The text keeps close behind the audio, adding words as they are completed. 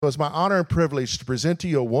It's my honor and privilege to present to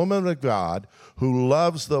you a woman of God who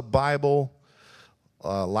loves the Bible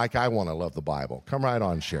like I want to love the Bible. Come right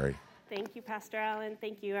on, Sheri. Thank you, Pastor Allen.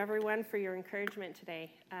 Thank you, everyone, for your encouragement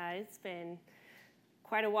today. It's been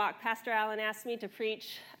quite a walk. Pastor Allen asked me to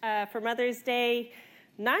preach for Mother's Day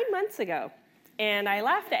 9 months ago, and I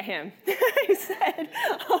laughed at him. I said,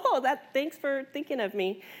 thanks for thinking of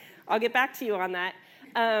me. I'll get back to you on that.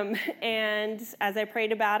 And as I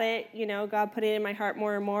prayed about it, God put it in my heart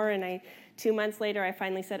more and more, and 2 months later, I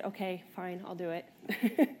finally said, okay, fine, I'll do it.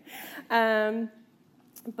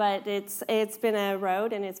 But it's been a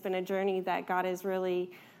road, and it's been a journey that God has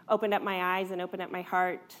really opened up my eyes and opened up my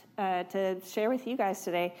heart to share with you guys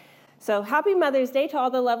today. So happy Mother's Day to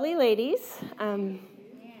all the lovely ladies.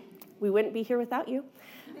 We wouldn't be here without you.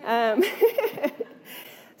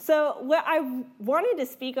 So what I wanted to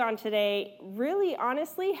speak on today really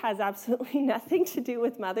honestly has absolutely nothing to do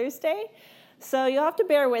with Mother's Day. So you'll have to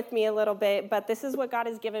bear with me a little bit, but this is what God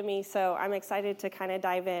has given me, so I'm excited to kind of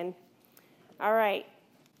dive in. All right.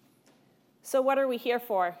 So what are we here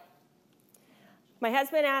for? My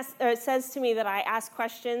husband says to me that I ask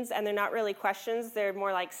questions, and they're not really questions. They're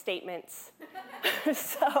more like statements.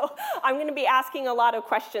 So I'm going to be asking a lot of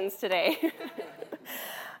questions today.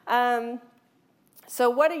 So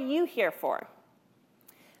what are you here for?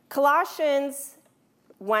 Colossians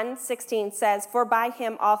 1:16 says, "For by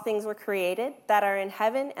him all things were created, that are in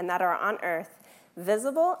heaven and that are on earth,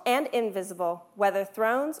 visible and invisible, whether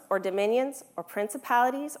thrones or dominions or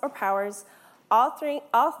principalities or powers, all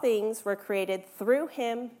things were created through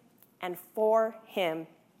him and for him."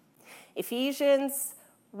 Ephesians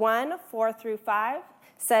 1:4-5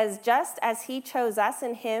 says, "Just as he chose us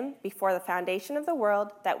in him before the foundation of the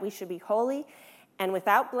world, that we should be holy and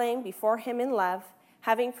without blame before him in love,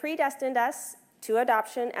 having predestined us to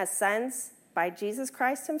adoption as sons by Jesus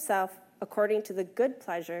Christ himself, according to the good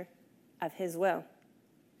pleasure of his will."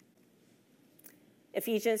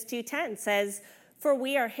 Ephesians 2:10 says, "For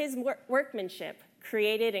we are his workmanship,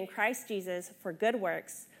 created in Christ Jesus for good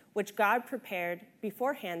works, which God prepared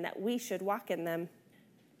beforehand that we should walk in them."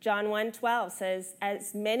 John 1:12 says,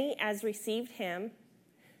 "As many as received him,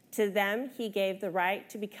 to them he gave the right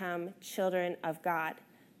to become children of God,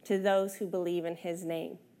 to those who believe in his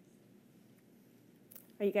name."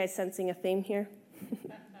 Are you guys sensing a theme here?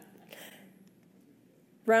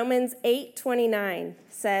 Romans 8:29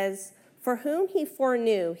 says, "For whom he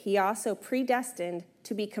foreknew, he also predestined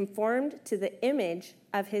to be conformed to the image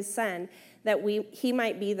of his Son, that he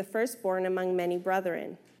might be the firstborn among many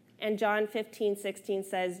brethren." And John 15:16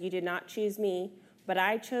 says, "You did not choose me, but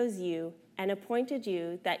I chose you and appointed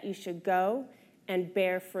you that you should go and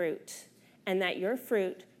bear fruit, and that your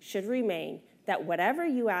fruit should remain, that whatever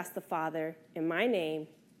you ask the Father in my name,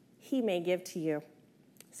 he may give to you."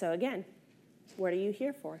 So again, what are you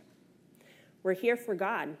here for? We're here for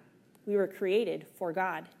God. We were created for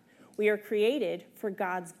God. We are created for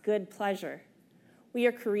God's good pleasure. We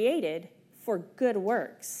are created for good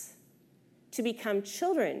works, to become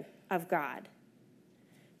children of God,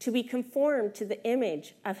 to be conformed to the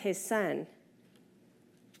image of his Son,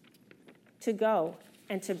 to go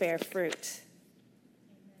and to bear fruit.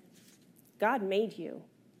 God made you.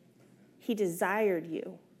 He desired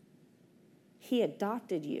you. He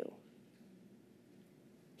adopted you.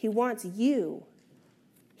 He wants you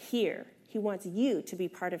here. He wants you to be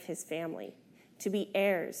part of his family, to be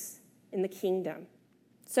heirs in the kingdom.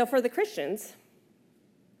 So for the Christians,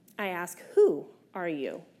 I ask, who are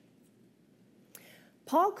you?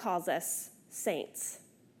 Paul calls us saints,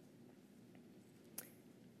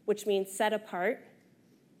 which means set apart,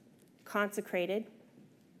 consecrated,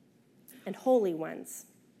 and holy ones.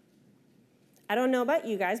 I don't know about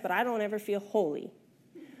you guys, but I don't ever feel holy.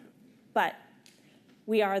 But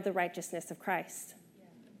we are the righteousness of Christ.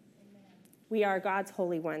 We are God's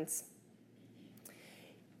holy ones.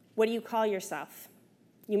 What do you call yourself?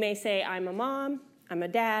 You may say, I'm a mom, I'm a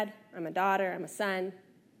dad, I'm a daughter, I'm a son.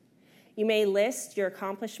 You may list your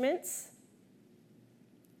accomplishments,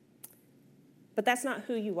 but that's not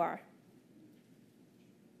who you are.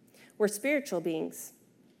 We're spiritual beings.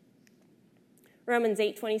 Romans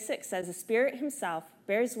 8:26 says, "The Spirit himself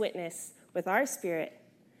bears witness with our spirit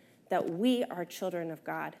that we are children of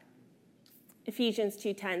God." Ephesians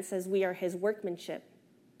 2:10 says, "We are his workmanship."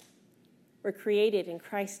 We're created in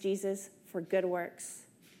Christ Jesus for good works,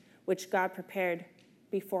 which God prepared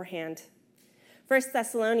beforehand. 1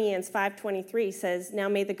 Thessalonians 5:23 says, "Now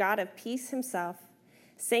may the God of peace himself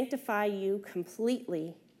sanctify you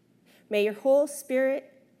completely. May your whole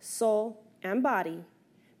spirit, soul, and body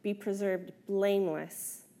be preserved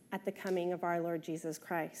blameless at the coming of our Lord Jesus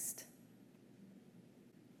Christ."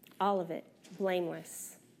 All of it,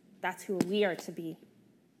 blameless. That's who we are to be.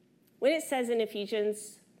 When it says in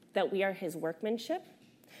Ephesians that we are his workmanship,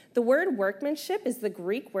 the word workmanship is the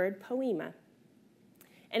Greek word poema,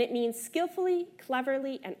 and it means skillfully,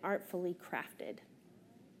 cleverly, and artfully crafted.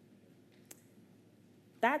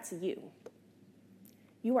 That's you.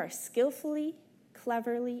 You are skillfully,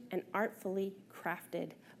 cleverly, and artfully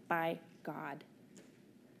crafted by God.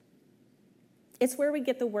 It's where we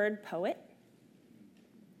get the word poet.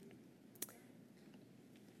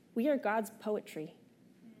 We are God's poetry.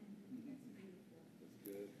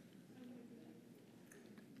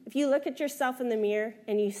 If you look at yourself in the mirror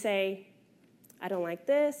and you say, I don't like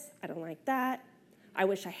this, I don't like that, I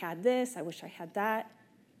wish I had this, I wish I had that.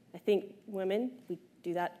 I think women, we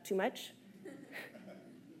do that too much.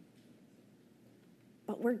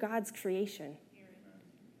 But we're God's creation.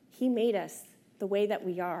 He made us the way that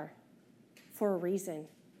we are for a reason,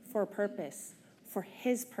 for a purpose, for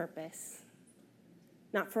his purpose.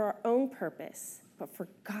 Not for our own purpose, but for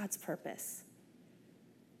God's purpose.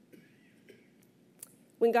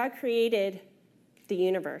 When God created the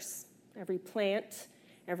universe, every plant,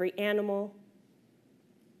 every animal,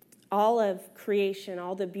 all of creation,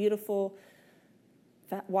 all the beautiful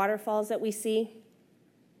waterfalls that we see,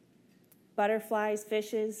 butterflies,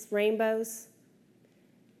 fishes, rainbows,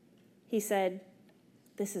 he said,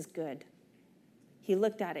 this is good. He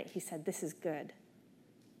looked at it, he said, this is good.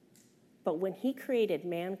 But when he created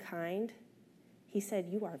mankind, he said,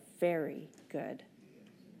 you are very good.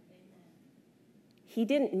 He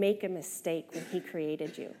didn't make a mistake when he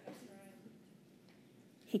created you.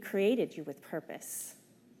 He created you with purpose.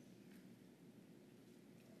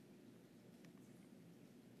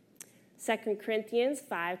 2 Corinthians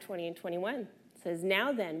 5:20 and 21 says,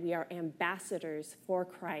 now then, we are ambassadors for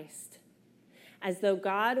Christ. As though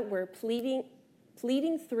God were pleading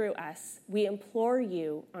through us, we implore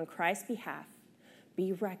you on Christ's behalf,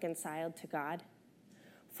 be reconciled to God.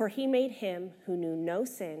 For he made him who knew no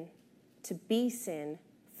sin to be sin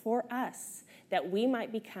for us, that we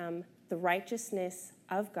might become the righteousness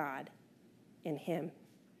of God in him.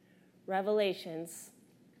 Revelations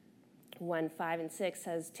 1:5 and 6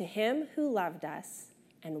 says, to him who loved us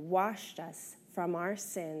and washed us from our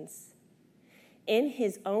sins in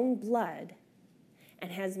his own blood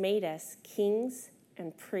and has made us kings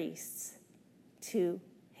and priests to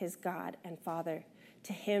his God and Father.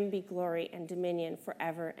 To him be glory and dominion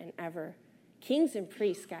forever and ever. Kings and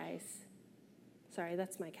priests, guys. Sorry,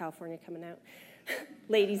 that's my California coming out.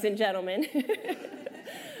 Ladies and gentlemen.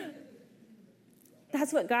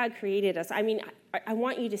 That's what God created us. I mean, I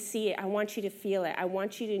want you to see it. I want you to feel it. I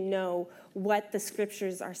want you to know what the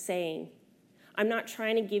scriptures are saying. I'm not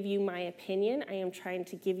trying to give you my opinion. I am trying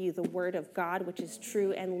to give you the word of God, which is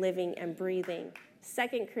true and living and breathing.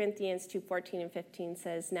 2 Corinthians 2:14 and 15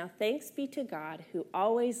 says, now thanks be to God who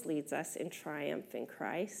always leads us in triumph in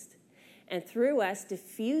Christ, and through us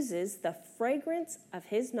diffuses the fragrance of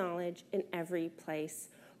his knowledge in every place.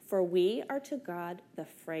 For we are to God the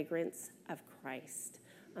fragrance of Christ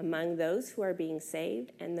among those who are being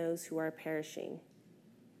saved and those who are perishing.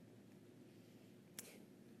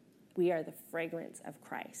 We are the fragrance of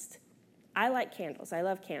Christ. I like candles. I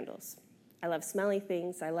love candles. I love smelly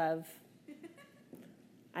things. I love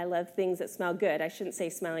things that smell good. I shouldn't say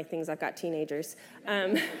smelly things. I've got teenagers.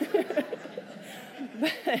 But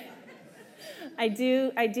I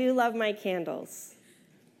do love my candles.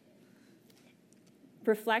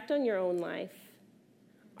 Reflect on your own life.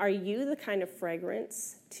 Are you the kind of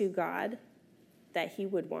fragrance to God that he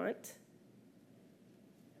would want?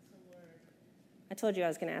 I told you I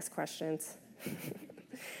was going to ask questions.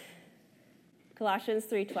 Colossians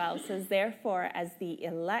 3:12 says, therefore, as the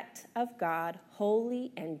elect of God,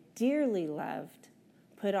 holy and dearly loved,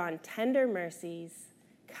 put on tender mercies,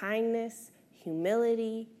 kindness,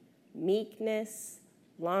 humility, meekness,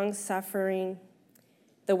 long-suffering.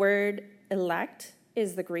 The word elect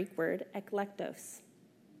is the Greek word eklektos.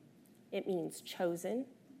 It means chosen,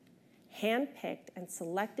 handpicked, and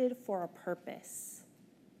selected for a purpose.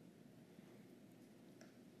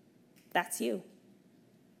 That's you.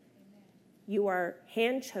 You are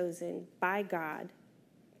hand-chosen by God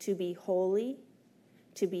to be holy,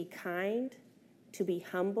 to be kind, to be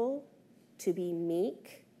humble, to be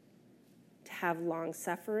meek, to have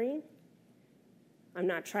long-suffering. I'm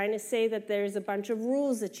not trying to say that there's a bunch of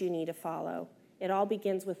rules that you need to follow. It all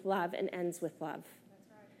begins with love and ends with love. That's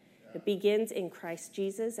right. It begins in Christ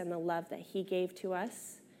Jesus and the love that he gave to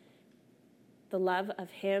us, the love of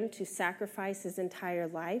him to sacrifice his entire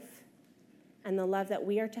life, and the love that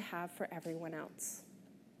we are to have for everyone else.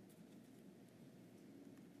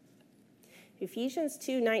 Ephesians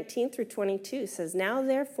 2:19-22 says, "Now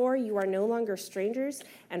therefore you are no longer strangers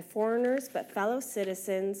and foreigners, but fellow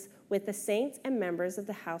citizens with the saints and members of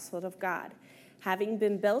the household of God, having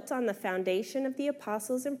been built on the foundation of the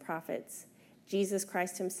apostles and prophets, Jesus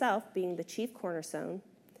Christ himself being the chief cornerstone,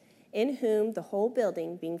 in whom the whole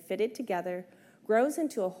building, being fitted together, grows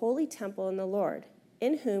into a holy temple in the Lord,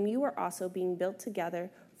 in whom you are also being built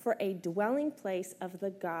together for a dwelling place of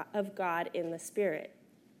God in the Spirit."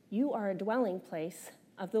 You are a dwelling place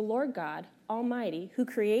of the Lord God Almighty, who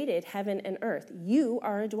created heaven and earth. You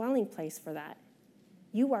are a dwelling place for that.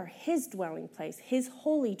 You are his dwelling place, his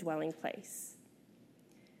holy dwelling place.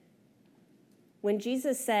 When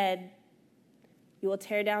Jesus said, "You will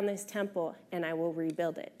tear down this temple and I will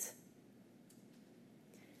rebuild it,"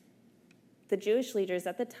 the Jewish leaders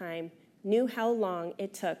at the time knew how long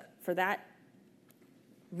it took for that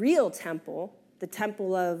real temple, the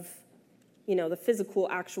temple of, the physical,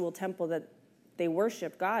 actual temple that they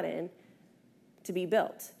worship God in, to be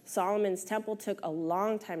built. Solomon's temple took a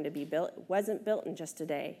long time to be built. It wasn't built in just a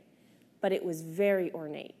day, but it was very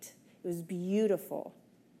ornate. It was beautiful.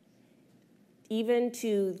 Even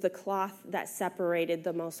to the cloth that separated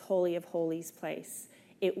the most holy of holies place,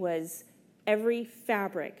 every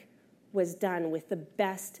fabric was done with the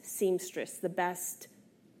best seamstress, the best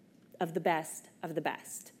of the best of the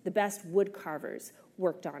best. The best wood carvers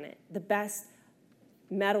worked on it. The best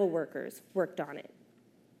metal workers worked on it.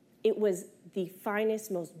 It was the finest,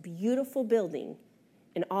 most beautiful building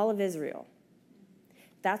in all of Israel.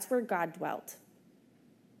 That's where God dwelt.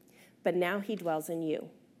 But now he dwells in you.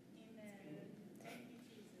 Amen.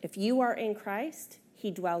 If you are in Christ, he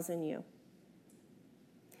dwells in you.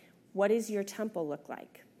 What does your temple look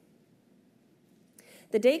like?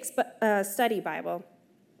 The Dake's Study Bible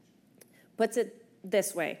puts it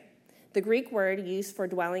this way. The Greek word used for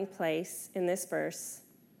dwelling place in this verse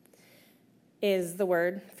is the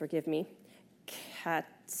word, forgive me,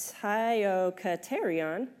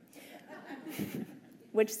 katiokaterion,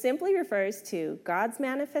 which simply refers to God's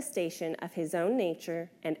manifestation of his own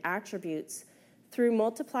nature and attributes through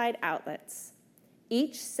multiplied outlets.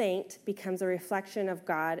 Each saint becomes a reflection of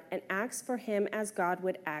God and acts for him as God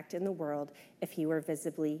would act in the world if he were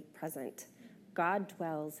visibly present. God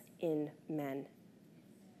dwells in men.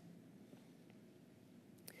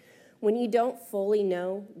 When you don't fully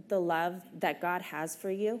know the love that God has for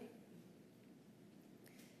you,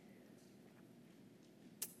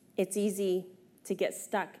 it's easy to get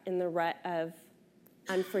stuck in the rut of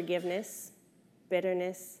unforgiveness,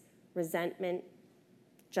 bitterness, resentment,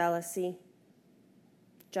 jealousy,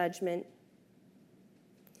 judgment,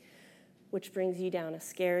 which brings you down a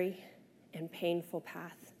scary and painful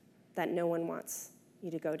path that no one wants you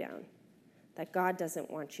to go down, that God doesn't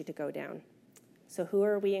want you to go down. So who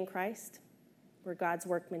are we in Christ? We're God's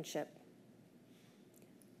workmanship.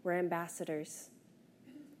 We're ambassadors.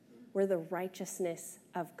 We're the righteousness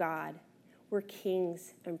of God. We're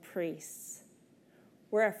kings and priests.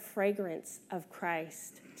 We're a fragrance of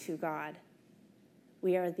Christ to God.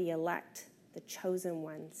 We are the elect, the chosen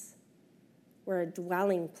ones. We're a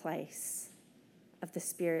dwelling place of the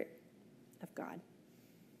Spirit of God.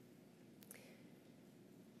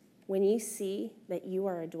 When you see that you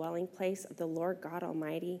are a dwelling place of the Lord God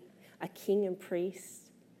Almighty, a king and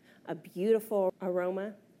priest, a beautiful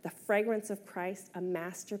aroma, the fragrance of Christ, a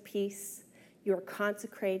masterpiece, you're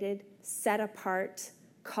consecrated, set apart,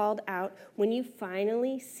 called out. When you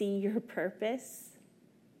finally see your purpose,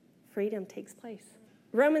 freedom takes place.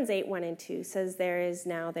 Romans 8:1-2 says, "There is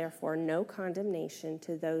now, therefore, no condemnation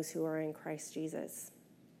to those who are in Christ Jesus,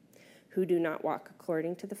 who do not walk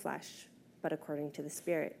according to the flesh, but according to the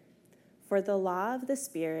Spirit. For the law of the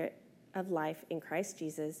Spirit of life in Christ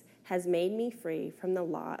Jesus has made me free from the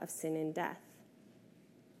law of sin and death."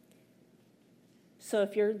 So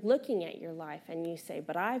if you're looking at your life and you say,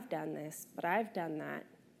 "But I've done this, but I've done that,"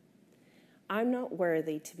 I'm not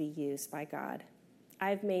worthy to be used by God.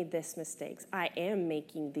 I've made this mistakes. I am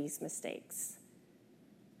making these mistakes.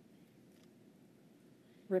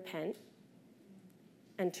 Repent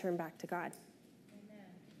and turn back to God. Amen.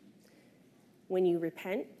 When you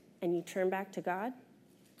repent and you turn back to God,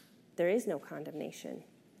 there is no condemnation.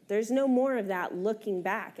 There's no more of that looking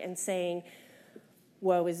back and saying,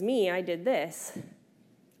 "Woe is me, I did this.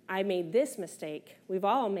 I made this mistake." We've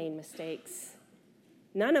all made mistakes.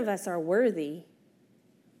 None of us are worthy.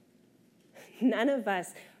 None of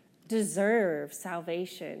us deserve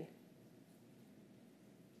salvation.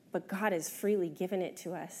 But God has freely given it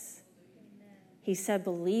to us. Amen. He said,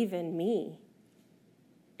 "Believe in me,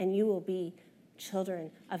 and you will be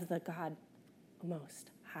children of the God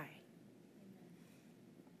Most High." Amen.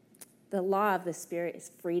 The law of the Spirit is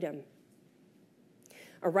freedom.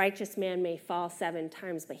 A righteous man may fall 7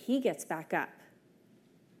 times, but he gets back up.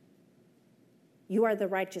 You are the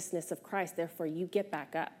righteousness of Christ, therefore you get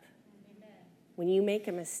back up. Amen. When you make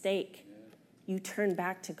a mistake, you turn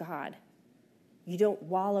back to God. You don't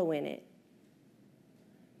wallow in it.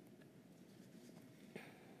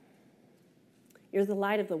 You're the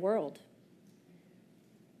light of the world.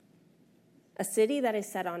 A city that is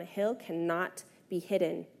set on a hill cannot be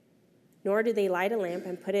hidden, nor do they light a lamp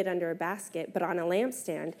and put it under a basket, but on a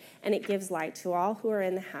lampstand, and it gives light to all who are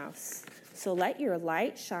in the house. So let your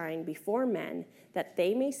light shine before men, that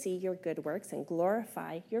they may see your good works and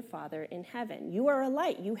glorify your Father in heaven. You are a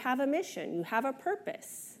light. You have a mission. You have a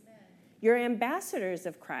purpose. Amen. You're ambassadors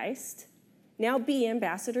of Christ. Now be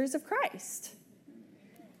ambassadors of Christ.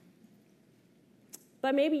 Amen.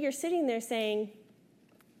 But maybe you're sitting there saying,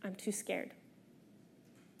 I'm too scared.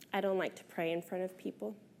 I don't like to pray in front of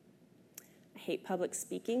people. I hate public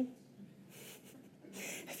speaking.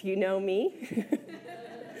 If you know me,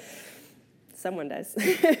 someone does.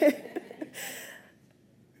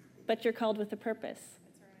 But you're called with a purpose.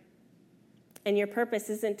 That's right. And your purpose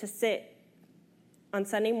isn't to sit on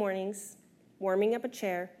Sunday mornings, warming up a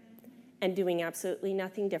chair, and doing absolutely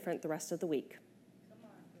nothing different the rest of the week. Come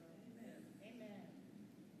on, girl. Amen.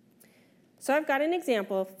 So I've got an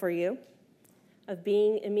example for you of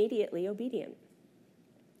being immediately obedient.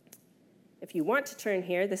 If you want to turn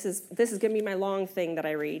here, this is going to be my long thing that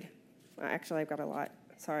I read. Well, actually, I've got a lot.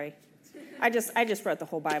 Sorry. I just wrote the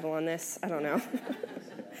whole Bible on this. I don't know.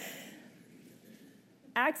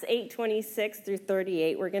 Acts 8:26 through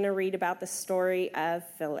 38, we're going to read about the story of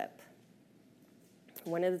Philip,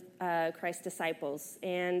 one of Christ's disciples.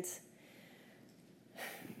 And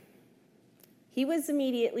he was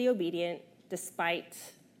immediately obedient despite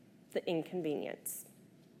the inconvenience.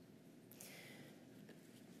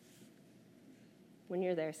 When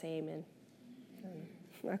you're there, say amen.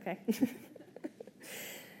 Okay.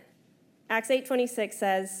 Acts 8:26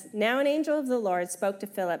 says, Now an angel of the Lord spoke to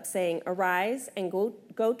Philip, saying, Arise and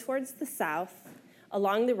go towards the south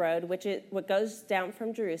along the road what goes down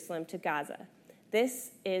from Jerusalem to Gaza.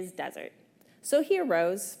 This is desert. So he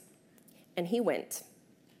arose and he went.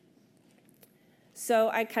 So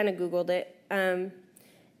I kind of Googled it.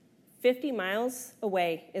 50 miles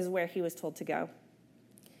away is where he was told to go.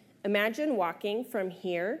 Imagine walking from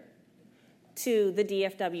here to the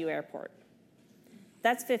DFW airport.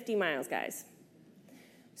 That's 50 miles, guys.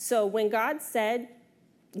 So when God said,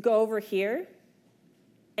 go over here,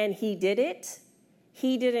 and he did it,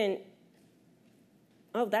 he didn't,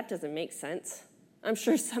 oh, that doesn't make sense. I'm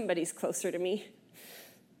sure somebody's closer to me.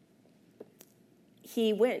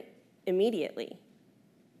 He went immediately.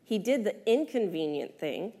 He did the inconvenient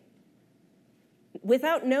thing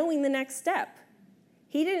without knowing the next step.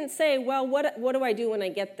 He didn't say, well, what do I do when I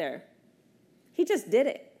get there? He just did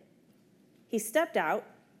it. He stepped out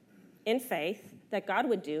in faith that God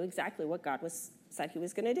would do exactly what God said he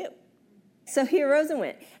was going to do. So he arose and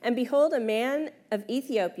went. And behold, a man of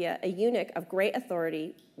Ethiopia, a eunuch of great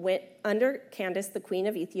authority, went under Candace, the queen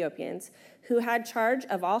of Ethiopians, who had charge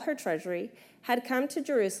of all her treasury, had come to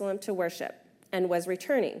Jerusalem to worship, and was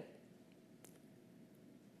returning.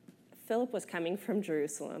 Philip was coming from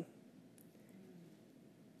Jerusalem.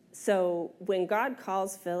 So when God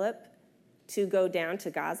calls Philip to go down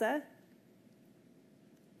to Gaza,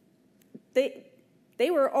 they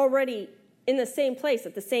were already in the same place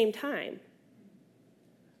at the same time.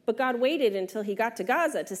 But God waited until he got to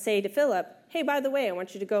Gaza to say to Philip, hey, by the way, I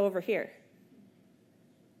want you to go over here.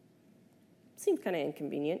 Seems kind of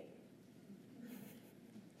inconvenient.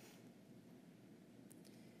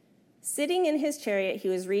 Sitting in his chariot, he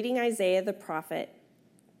was reading Isaiah the prophet.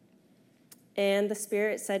 And the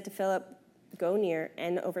Spirit said to Philip, go near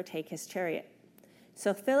and overtake his chariot.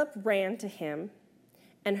 So Philip ran to him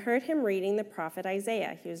and heard him reading the prophet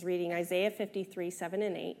Isaiah. He was reading Isaiah 53, 7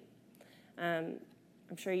 and 8.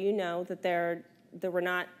 I'm sure you know that there were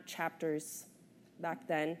not chapters back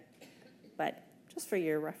then, but just for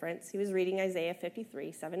your reference, he was reading Isaiah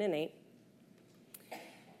 53, 7 and 8.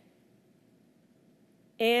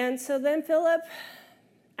 And so then Philip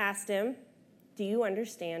asked him, do you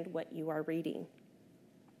understand what you are reading?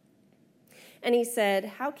 And he said,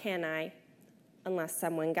 how can I unless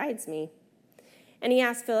someone guides me? And he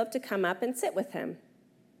asked Philip to come up and sit with him.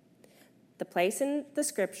 The place in the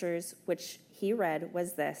scriptures which he read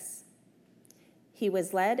was this: He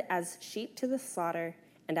was led as sheep to the slaughter,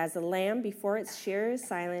 and as a lamb before its shearer is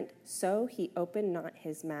silent, so he opened not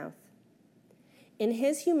his mouth. In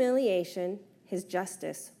his humiliation, his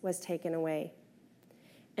justice was taken away.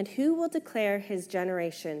 And who will declare his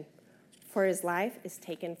generation? For his life is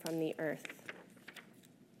taken from the earth.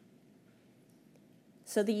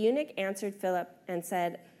 So the eunuch answered Philip and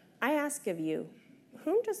said, I ask of you,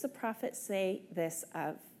 whom does the prophet say this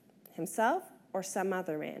of, himself or some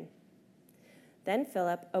other man? Then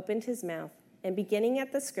Philip opened his mouth and, beginning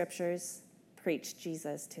at the scriptures, preached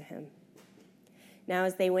Jesus to him. Now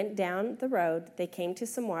as they went down the road, they came to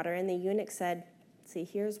some water, and the eunuch said, See,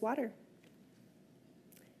 here's water.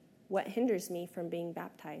 What hinders me from being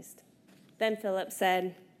baptized? Then Philip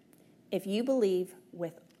said, If you believe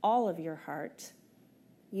with all of your heart,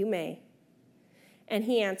 you may. And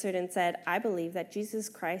he answered and said, I believe that Jesus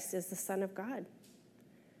Christ is the Son of God.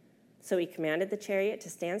 So he commanded the chariot to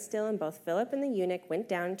stand still, and both Philip and the eunuch went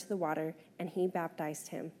down into the water, and he baptized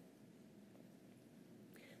him.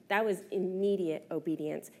 That was immediate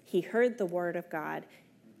obedience. He heard the word of God.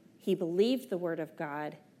 He believed the word of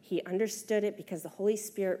God. He understood it because the Holy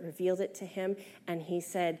Spirit revealed it to him, and he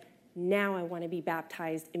said, now I want to be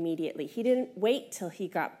baptized immediately. He didn't wait till he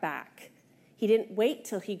got back. He didn't wait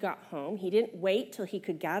till he got home. He didn't wait till he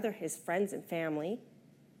could gather his friends and family.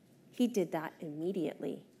 He did that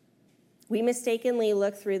immediately. We mistakenly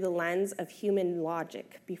look through the lens of human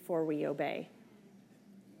logic before we obey.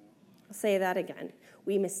 I'll say that again.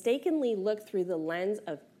 We mistakenly look through the lens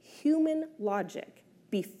of human logic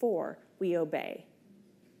before we obey.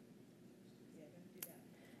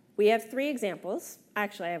 We have 3 examples.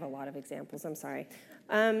 Actually, I have a lot of examples. I'm sorry.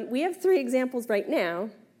 We have 3 examples right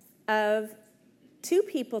now of 2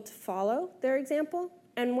 people to follow their example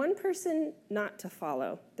and 1 person not to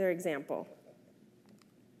follow their example.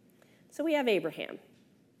 So we have Abraham.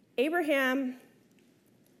 Abraham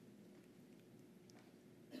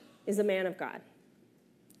is a man of God,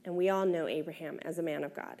 and we all know Abraham as a man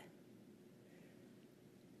of God.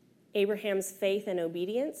 Abraham's faith and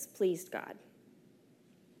obedience pleased God.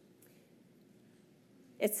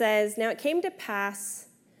 It says, Now it came to pass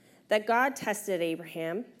that God tested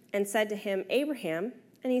Abraham and said to him, Abraham,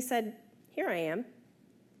 and he said, Here I am.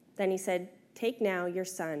 Then he said, Take now your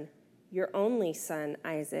son, your only son,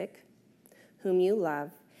 Isaac, whom you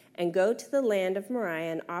love, and go to the land of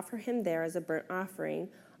Moriah and offer him there as a burnt offering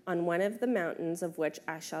on one of the mountains of which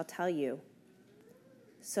I shall tell you.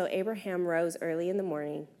 So Abraham rose early in the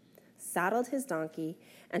morning, saddled his donkey,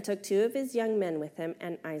 and took 2 of his young men with him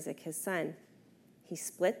and Isaac his son. He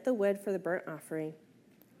split the wood for the burnt offering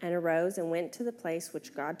and arose and went to the place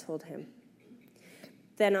which God told him.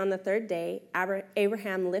 Then on the 3rd day,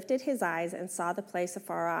 Abraham lifted his eyes and saw the place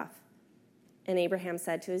afar off. And Abraham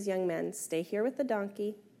said to his young men, Stay here with the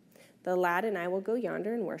donkey. The lad and I will go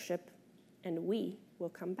yonder and worship, and we will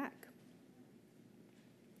come back.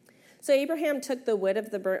 So Abraham took the wood of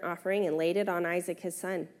the burnt offering and laid it on Isaac his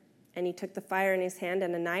son. And he took the fire in his hand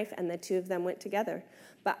and a knife, and the 2 of them went together.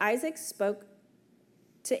 But Isaac spoke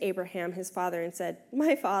to Abraham his father and said,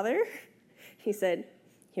 My father? He said,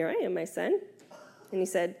 Here I am, my son. And he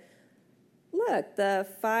said, Look, the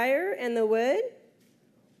fire and the wood.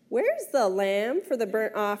 Where's the lamb for the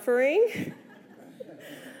burnt offering?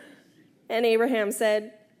 And Abraham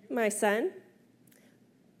said, My son,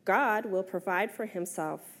 God will provide for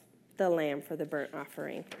himself the lamb for the burnt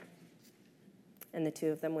offering. And the 2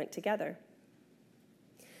 of them went together.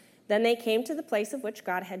 Then they came to the place of which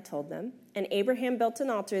God had told them, and Abraham built an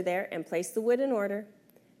altar there and placed the wood in order.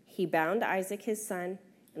 He bound Isaac his son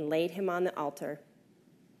and laid him on the altar.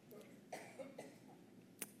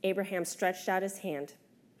 Abraham stretched out his hand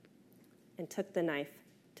and took the knife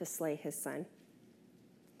to slay his son.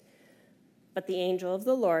 But the angel of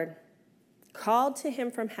the Lord called to him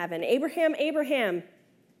from heaven, Abraham, Abraham.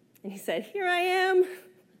 And he said, Here I am.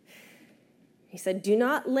 He said, Do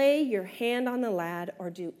not lay your hand on the lad or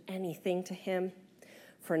do anything to him,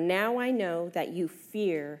 for now I know that you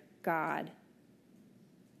fear God,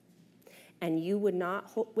 and you would not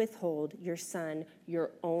withhold your son,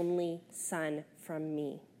 your only son, from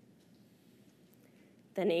me.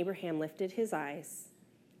 Then Abraham lifted his eyes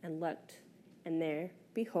and looked, and there,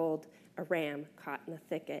 behold, a ram caught in the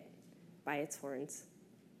thicket by its horns.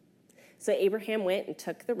 So Abraham went and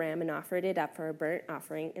took the ram and offered it up for a burnt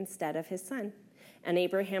offering instead of his son. And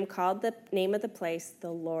Abraham called the name of the place,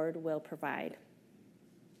 The Lord Will Provide.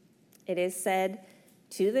 It is said,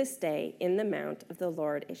 To this day, in the mount of the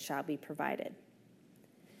Lord it shall be provided.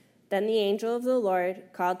 Then the angel of the Lord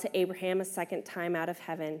called to Abraham a second time out of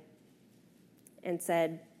heaven and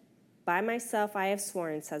said, By myself I have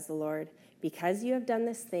sworn, says the Lord, because you have done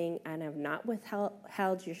this thing and have not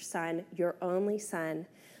withheld your son, your only son,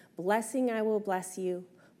 blessing I will bless you,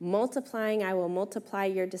 multiplying I will multiply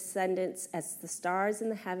your descendants as the stars in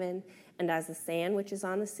the heaven and as the sand which is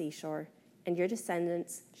on the seashore, and your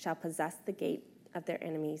descendants shall possess the gate of their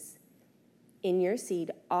enemies. In your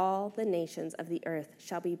seed all the nations of the earth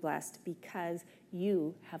shall be blessed, because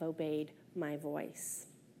you have obeyed my voice.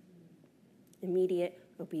 Immediate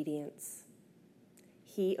obedience.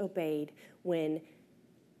 He obeyed when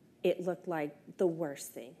it looked like the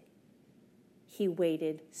worst thing. He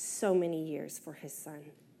waited so many years for his son.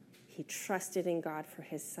 He trusted in God for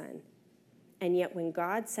his son. And yet when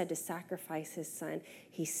God said to sacrifice his son,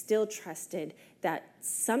 he still trusted that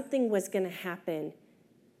something was going to happen,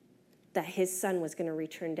 that his son was going to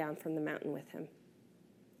return down from the mountain with him.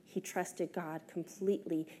 He trusted God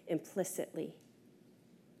completely, implicitly.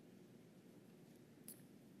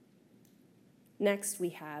 Next, we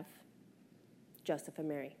have Joseph and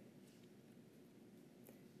Mary.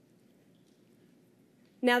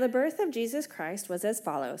 Now, the birth of Jesus Christ was as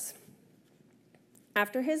follows.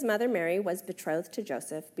 After his mother Mary was betrothed to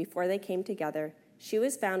Joseph, before they came together, she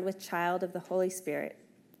was found with child of the Holy Spirit.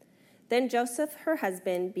 Then Joseph, her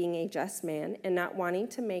husband, being a just man and not wanting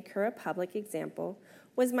to make her a public example,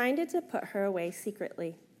 was minded to put her away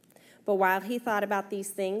secretly. But while he thought about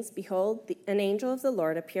these things, behold, an angel of the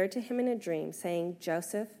Lord appeared to him in a dream, saying,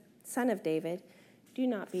 Joseph, son of David, do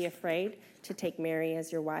not be afraid to take Mary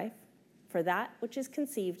as your wife, for that which is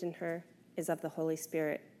conceived in her is of the Holy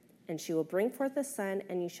Spirit. And she will bring forth a son,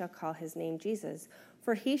 and you shall call his name Jesus,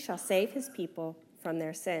 for he shall save his people from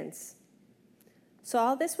their sins. So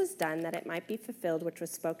all this was done that it might be fulfilled which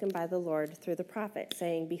was spoken by the Lord through the prophet,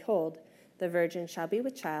 saying, Behold, the virgin shall be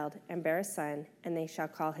with child and bear a son, and they shall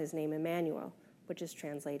call his name Emmanuel, which is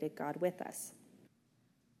translated God with us.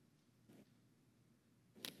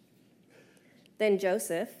 Then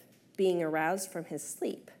Joseph, being aroused from his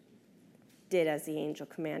sleep, did as the angel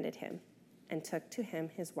commanded him, and took to him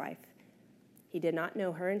his wife. He did not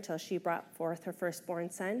know her until she brought forth her firstborn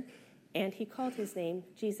son, and he called his name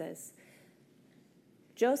Jesus.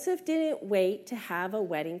 Joseph didn't wait to have a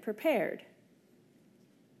wedding prepared.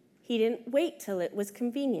 He didn't wait till it was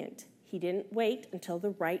convenient. He didn't wait until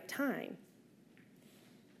the right time.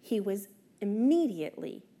 He was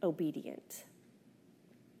immediately obedient.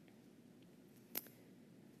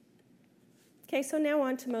 Okay, so now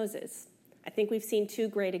on to Moses. I think we've seen two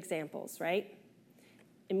great examples, right?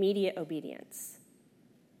 Immediate obedience.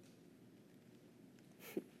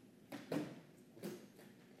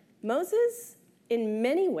 Moses, in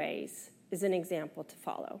many ways, is an example to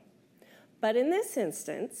follow. But in this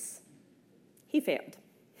instance, he failed.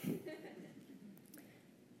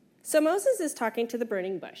 So Moses is talking to the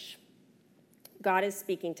burning bush. God is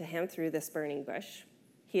speaking to him through this burning bush.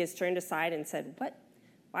 He has turned aside and said, "What?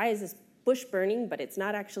 Why is this bush burning, but it's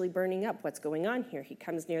not actually burning up? What's going on here?" He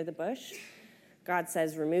comes near the bush. God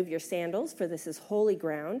says, "Remove your sandals, for this is holy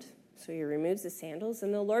ground." So he removes his sandals,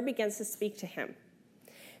 and the Lord begins to speak to him.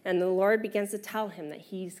 And the Lord begins to tell him that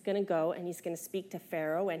he's going to go and he's going to speak to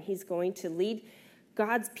Pharaoh, and he's going to lead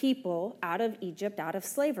God's people out of Egypt, out of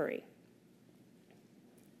slavery.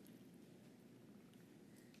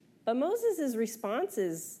 But Moses' response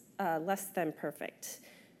is less than perfect.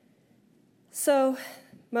 So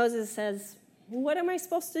Moses says, "What am I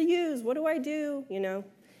supposed to use? What do I do?"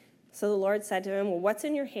 So the Lord said to him, "Well, what's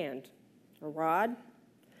in your hand? A rod?"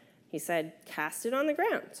 He said, "Cast it on the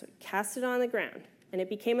ground." So he cast it on the ground, and it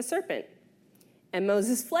became a serpent. And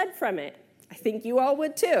Moses fled from it. I think you all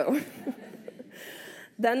would too.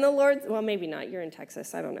 Then the Lord, well, maybe not. You're in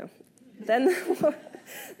Texas. I don't know. Then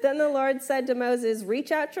the Lord said to Moses,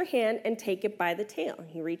 "Reach out your hand and take it by the tail."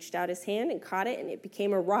 He reached out his hand and caught it, and it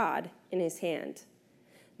became a rod in his hand.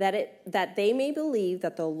 That they may believe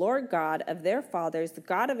that the Lord God of their fathers, the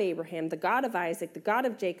God of Abraham, the God of Isaac, the God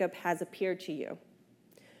of Jacob, has appeared to you.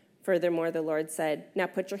 Furthermore, the Lord said, "Now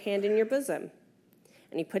put your hand in your bosom."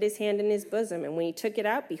 And he put his hand in his bosom, and when he took it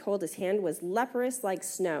out, behold, his hand was leprous like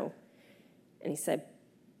snow. And he said,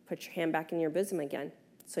 "Put your hand back in your bosom again."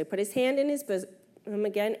 So he put his hand in his bosom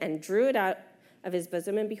again and drew it out of his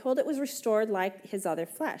bosom, and behold, it was restored like his other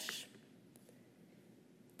flesh.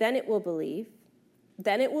 Then it will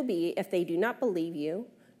be, if they do not believe you,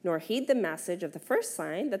 nor heed the message of the first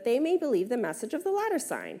sign, that they may believe the message of the latter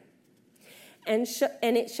sign. And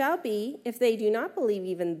it shall be, if they do not believe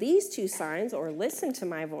even these two signs, or listen to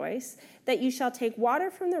my voice, that you shall take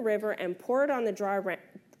water from the river and pour it on the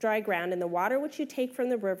dry ground, and the water which you take from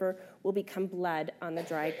the river will become blood on the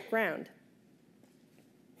dry ground.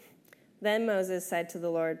 Then Moses said to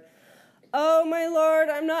the Lord, "Oh, my Lord,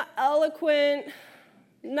 I'm not eloquent,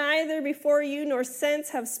 neither before you nor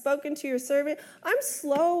since have spoken to your servant. I'm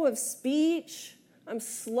slow of speech. I'm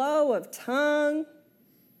slow of tongue."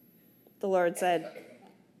 The Lord said,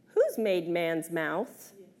 "Who's made man's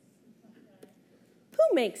mouth?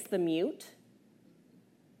 Who makes the mute?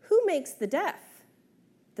 Who makes the deaf,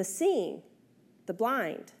 the seeing, the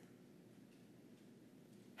blind?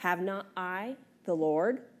 Have not I the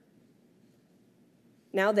Lord.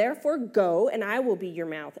 Now therefore go, and I will be your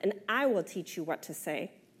mouth, and I will teach you what to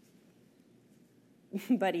say.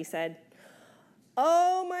 But he said,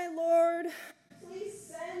 oh, my Lord, please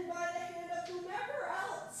send by the hand of whomever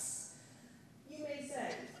else you may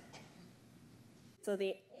send. So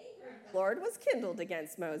the anger of the Lord was kindled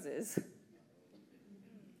against Moses.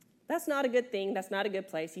 That's not a good thing. That's not a good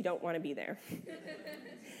place. You don't want to be there.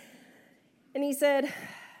 And he said,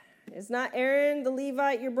 is not Aaron the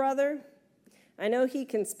Levite your brother? I know he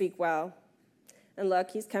can speak well. And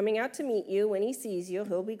look, he's coming out to meet you. When he sees you,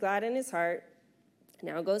 he'll be glad in his heart.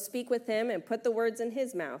 Now go speak with him and put the words in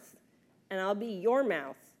his mouth, and I'll be your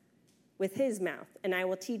mouth with his mouth, and I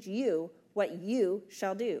will teach you what you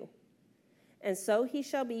shall do. And so he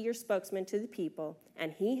shall be your spokesman to the people,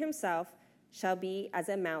 and he himself shall be as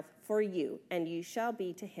a mouth for you, and you shall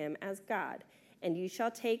be to him as God. And you shall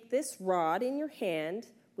take this rod in your hand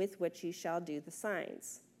with which you shall do the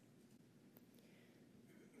signs.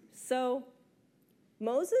 So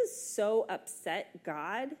Moses so upset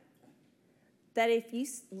God that if you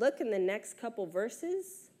look in the next couple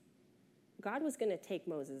verses, God was going to take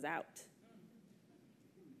Moses out.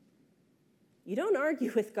 You don't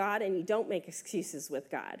argue with God and you don't make excuses with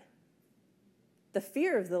God. The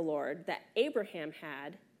fear of the Lord that Abraham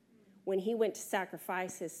had when he went to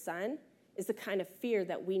sacrifice his son is the kind of fear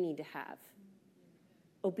that we need to have.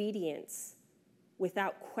 Obedience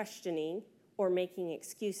without questioning or making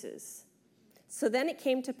excuses. So then it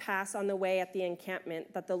came to pass on the way at the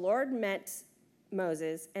encampment that the Lord met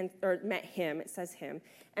Moses, met him, it says him,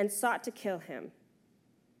 and sought to kill him.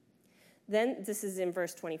 Then, this is in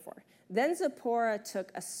verse 24. Then Zipporah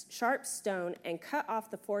took a sharp stone and cut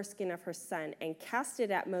off the foreskin of her son and cast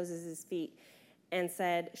it at Moses' feet and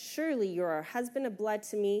said, surely you're a husband of blood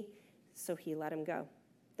to me. So he let him go.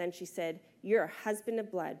 Then she said, you're a husband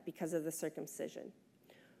of blood because of the circumcision.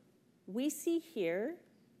 We see here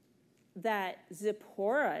that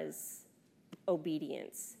Zipporah's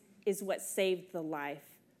obedience is what saved the life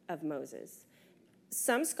of Moses.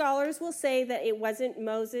 Some scholars will say that it wasn't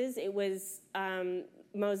Moses, it was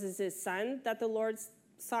Moses' son that the Lord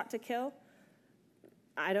sought to kill.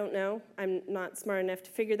 I don't know. I'm not smart enough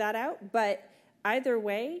to figure that out. But either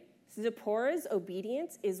way, Zipporah's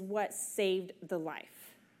obedience is what saved the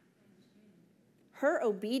life. Her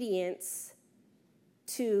obedience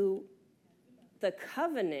to the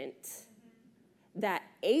covenant that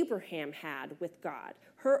Abraham had with God,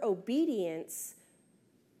 her obedience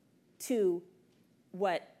to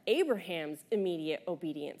what Abraham's immediate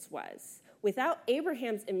obedience was. Without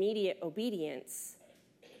Abraham's immediate obedience,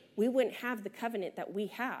 we wouldn't have the covenant that we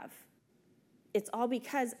have. It's all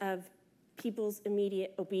because of people's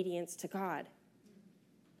immediate obedience to God.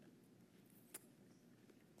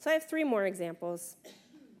 So I have 3 more examples.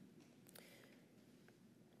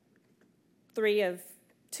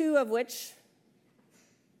 2 of which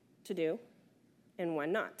to do, and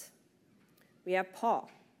 1 not. We have Paul.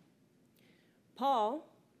 Paul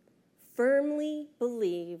firmly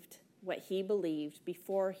believed what he believed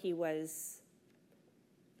before he was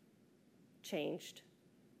changed,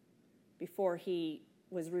 before he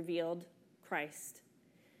was revealed Christ.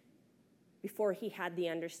 Before he had the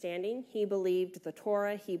understanding, he believed the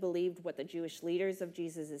Torah, he believed what the Jewish leaders of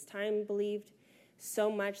Jesus' time believed,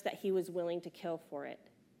 so much that he was willing to kill for it.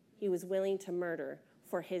 He was willing to murder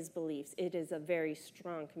for his beliefs. It is a very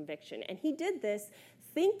strong conviction. And he did this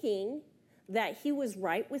thinking that he was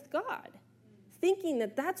right with God, thinking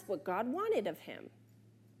that that's what God wanted of him.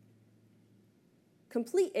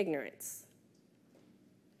 Complete ignorance.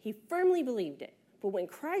 He firmly believed it. But when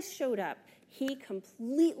Christ showed up, he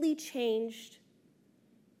completely changed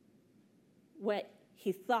what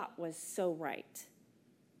he thought was so right.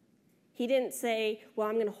 He didn't say, well,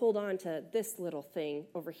 I'm going to hold on to this little thing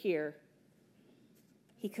over here.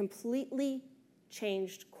 He completely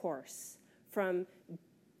changed course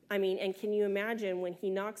and can you imagine when he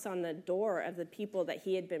knocks on the door of the people that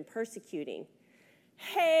he had been persecuting?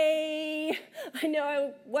 Hey, I know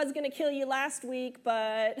I was going to kill you last week,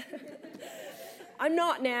 but I'm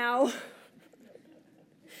not now.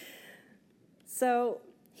 So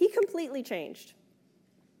he completely changed.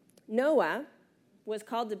 Noah was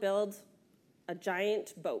called to build a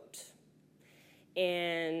giant boat.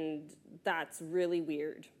 And that's really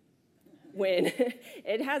weird. When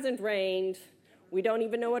it hasn't rained, we don't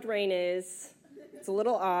even know what rain is. It's a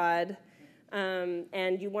little odd.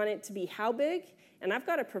 And you want it to be how big? And I've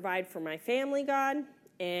got to provide for my family, God.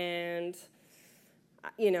 And,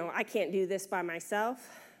 I can't do this by myself.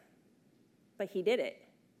 But he did it.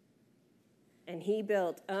 And he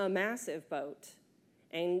built a massive boat.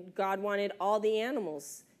 And God wanted all the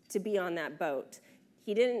animals to be on that boat.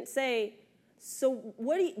 He didn't say, so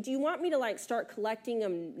what do you want me to like start collecting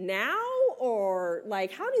them now? Or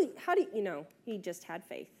like, how do you, he just had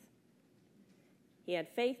faith. He had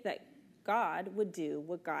faith that God would do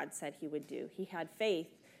what God said he would do. He had faith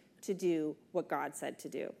to do what God said to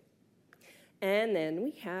do. And then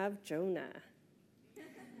we have Jonah.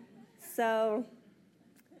 So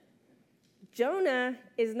Jonah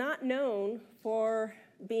is not known for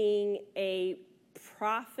being a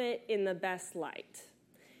prophet in the best light.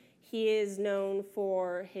 He is known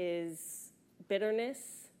for his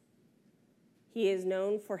bitterness. He is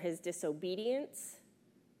known for his disobedience.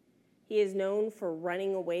 He is known for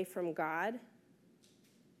running away from God.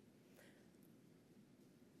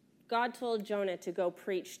 God told Jonah to go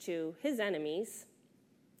preach to his enemies,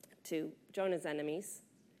 to Jonah's enemies,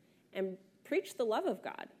 and preach the love of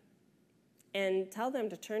God and tell them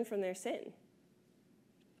to turn from their sin.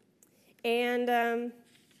 And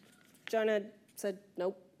Jonah said,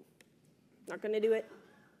 nope, not going to do it.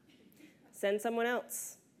 Send someone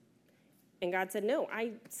else. And God said, no,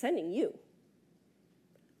 I'm sending you.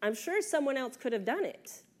 I'm sure someone else could have done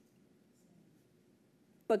it.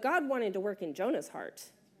 But God wanted to work in Jonah's heart.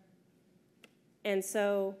 And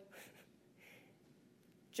so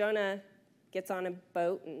Jonah gets on a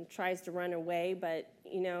boat and tries to run away. But,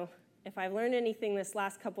 if I've learned anything this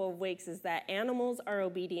last couple of weeks is that animals are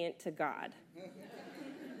obedient to God.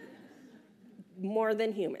 More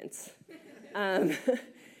than humans.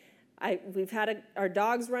 We've had our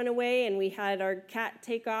dogs run away, and we had our cat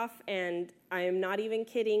take off, and I am not even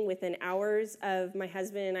kidding. Within hours of my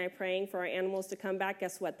husband and I praying for our animals to come back,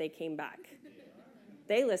 guess what? They came back.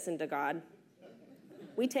 They listened to God.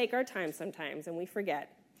 We take our time sometimes, and we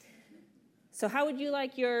forget. So how would you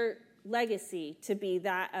like your legacy to be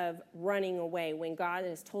that of running away when God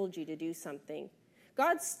has told you to do something?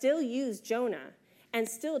 God still used Jonah and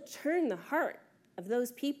still turned the heart of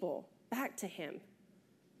those people back to him.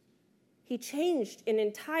 He changed an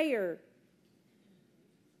entire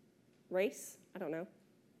race,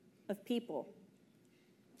 of people.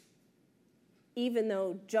 Even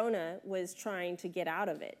though Jonah was trying to get out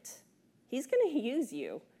of it. He's going to use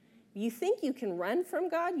you. You think you can run from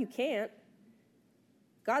God? You can't.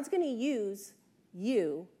 God's going to use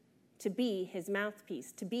you to be his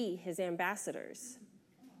mouthpiece, to be his ambassadors.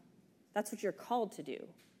 That's what you're called to do.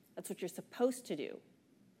 That's what you're supposed to do.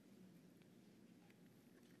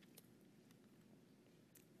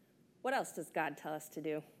 What else does God tell us to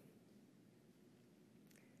do?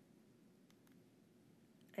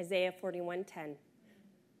 Isaiah 41:10.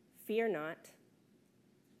 Fear not,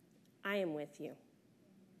 I am with you.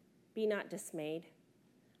 Be not dismayed.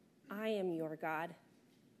 I am your God.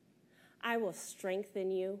 I will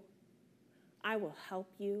strengthen you. I will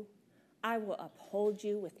help you. I will uphold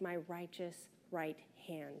you with my righteous right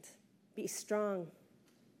hand. Be strong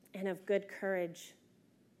and of good courage.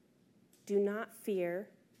 Do not fear,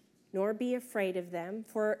 nor be afraid of them,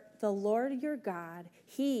 for the Lord your God,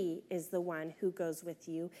 he is the one who goes with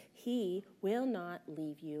you. He will not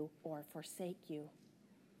leave you or forsake you.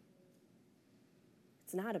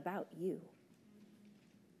 It's not about you.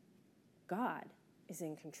 God is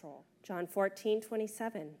in control. John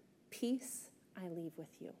 14:27, peace I leave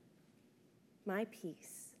with you. My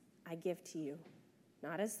peace I give to you.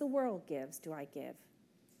 Not as the world gives do I give.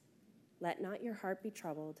 Let not your heart be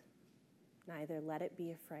troubled, neither let it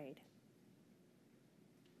be afraid.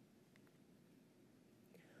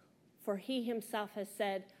 For he himself has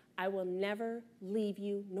said, I will never leave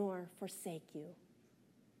you nor forsake you.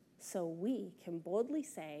 So we can boldly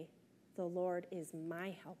say, the Lord is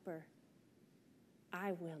my helper.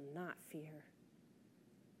 I will not fear.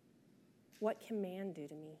 What can man do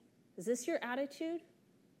to me? Is this your attitude?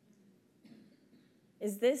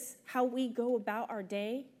 Is this how we go about our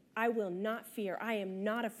day? I will not fear. I am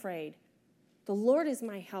not afraid. The Lord is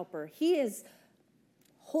my helper. He is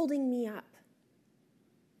holding me up.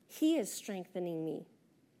 He is strengthening me.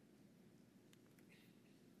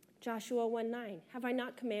 Joshua 1:9, have I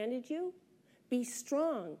not commanded you? Be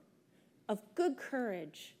strong, of good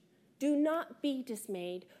courage. Do not be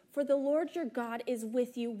dismayed, for the Lord your God is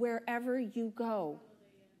with you wherever you go.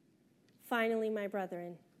 Finally, my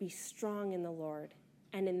brethren, be strong in the Lord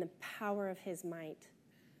and in the power of his might.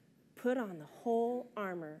 Put on the whole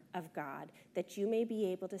armor of God, that you may be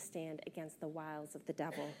able to stand against the wiles of the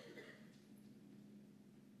devil.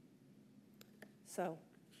 So,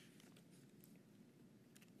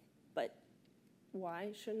 but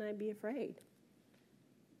why shouldn't I be afraid?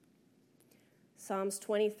 Psalms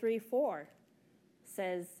 23:4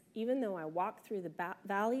 says, even though I walk through the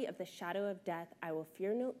valley of the shadow of death, I will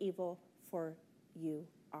fear no evil, for you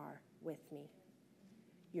are with me.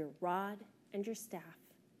 Your rod and your staff,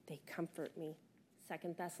 they comfort me.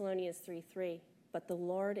 2 Thessalonians 3:3. But the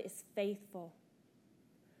Lord is faithful,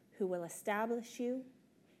 who will establish you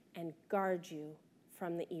and guard you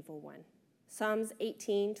from the evil one. Psalms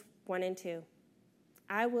 18:1 and 2.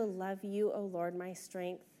 I will love you, O Lord, my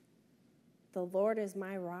strength. The Lord is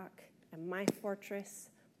my rock and my fortress,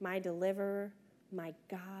 my deliverer, my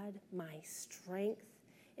God, my strength,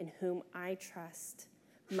 in whom I trust,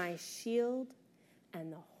 my shield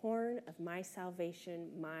and the horn of my salvation,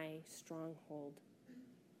 my stronghold.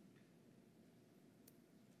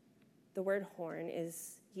 The word horn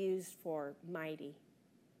is used for mighty.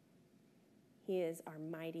 He is our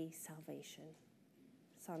mighty salvation.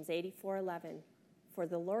 Psalms 84:11. For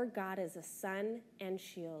the Lord God is a sun and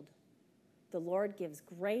shield. The Lord gives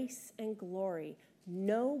grace and glory.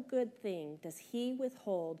 No good thing does he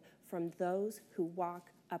withhold from those who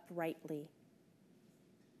walk uprightly.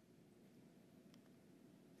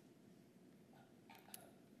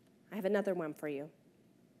 I have another one for you.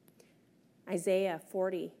 Isaiah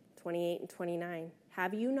 40:28 and 29.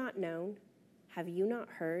 Have you not known? Have you not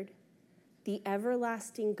heard? The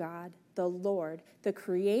everlasting God, the Lord, the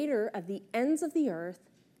creator of the ends of the earth,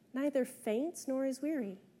 neither faints nor is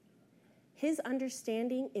weary. His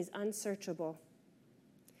understanding is unsearchable.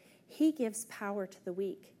 He gives power to the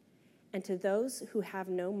weak, and to those who have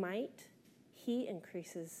no might, he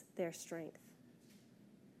increases their strength.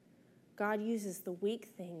 God uses the weak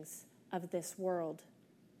things of this world.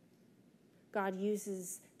 God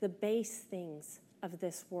uses the base things of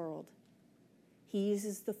this world. He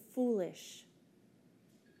uses the foolish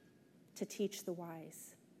to teach the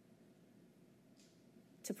wise,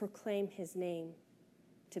 to proclaim his name,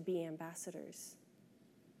 to be ambassadors.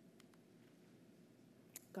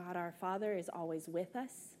 God our Father is always with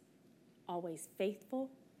us, always faithful.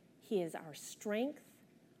 He is our strength,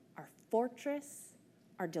 our fortress,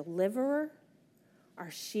 our deliverer,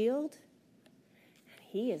 our shield. And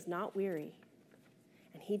he is not weary,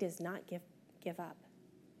 and he does not give up.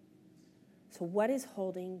 So what is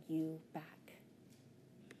holding you back?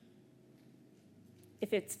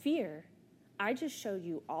 If it's fear, I just showed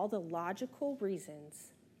you all the logical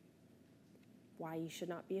reasons why you should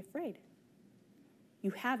not be afraid.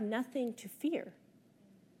 You have nothing to fear.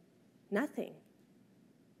 Nothing.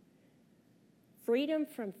 Freedom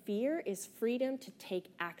from fear is freedom to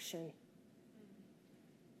take action.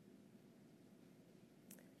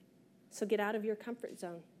 So get out of your comfort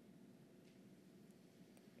zone.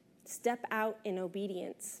 Step out in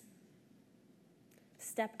obedience.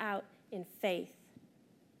 Step out in faith.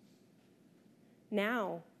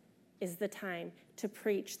 Now is the time to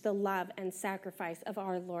preach the love and sacrifice of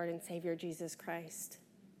our Lord and Savior Jesus Christ.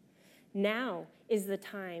 Now is the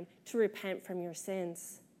time to repent from your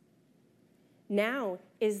sins. Now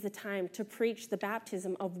is the time to preach the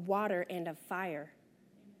baptism of water and of fire.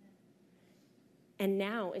 And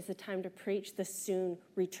now is the time to preach the soon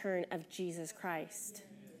return of Jesus Christ.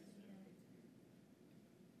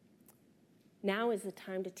 Now is the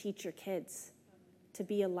time to teach your kids to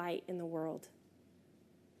be a light in the world.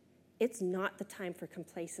 It's not the time for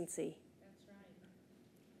complacency. That's right.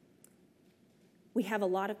 We have a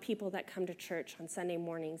lot of people that come to church on Sunday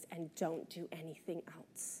mornings and don't do anything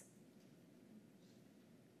else.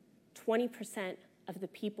 20% of the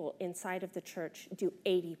people inside of the church do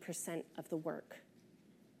 80% of the work.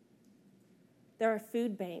 There are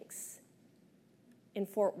food banks in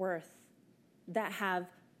Fort Worth that have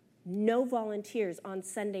no volunteers on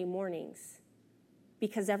Sunday mornings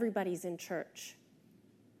because everybody's in church.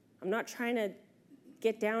 I'm not trying to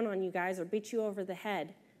get down on you guys or beat you over the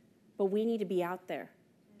head, but we need to be out there.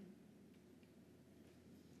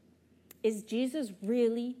 Is Jesus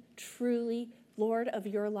really, truly Lord of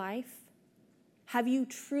your life? Have you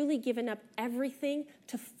truly given up everything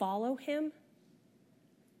to follow him?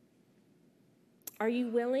 Are you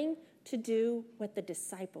willing to do what the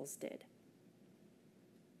disciples did?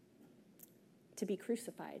 To be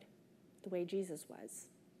crucified the way Jesus was,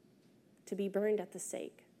 to be burned at the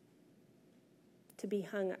stake, to be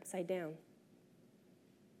hung upside down,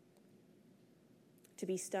 to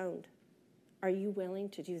be stoned. Are you willing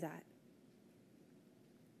to do that?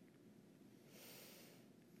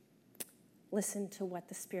 Listen to what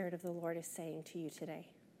the Spirit of the Lord is saying to you today.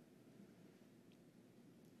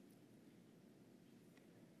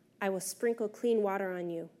 I will sprinkle clean water on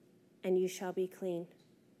you, and you shall be clean.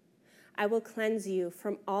 I will cleanse you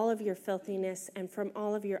from all of your filthiness and from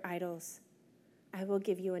all of your idols. I will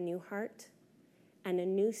give you a new heart, and a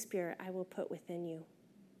new spirit I will put within you.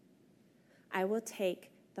 I will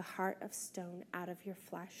take the heart of stone out of your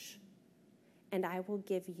flesh, and I will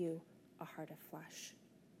give you a heart of flesh.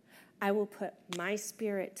 I will put my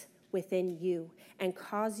spirit within you and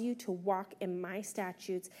cause you to walk in my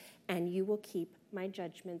statutes, and you will keep my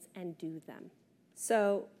judgments and do them.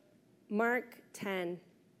 So, Mark 10,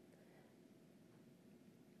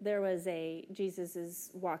 Jesus is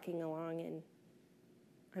walking along, and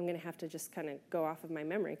I'm going to have to just kind of go off of my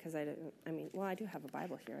memory because I do have a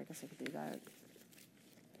Bible here. I guess I could do that.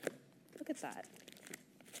 Look at that.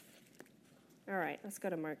 All right, let's go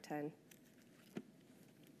to Mark 10.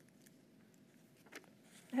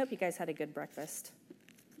 I hope you guys had a good breakfast.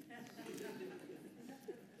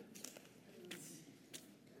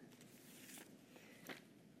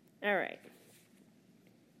 All right.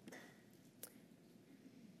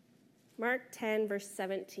 Mark 10, verse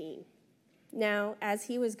 17. Now, as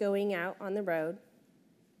he was going out on the road,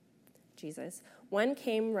 Jesus, one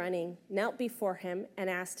came running, knelt before him, and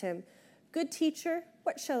asked him, "Good teacher,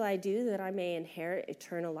 what shall I do that I may inherit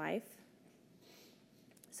eternal life?"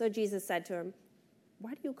 So Jesus said to him,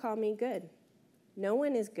 "Why do you call me good? No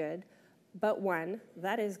one is good but one,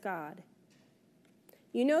 that is God.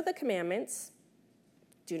 You know the commandments.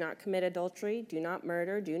 Do not commit adultery, do not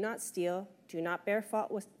murder, do not steal, do not bear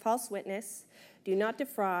false witness, do not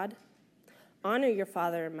defraud, honor your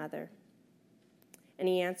father and mother." And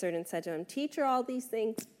he answered and said to him, "Teacher, all these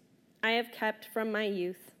things I have kept from my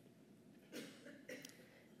youth."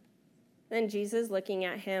 Then Jesus, looking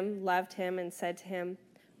at him, loved him and said to him,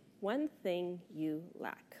 "One thing you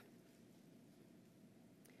lack.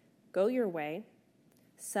 Go your way,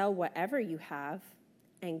 sell whatever you have,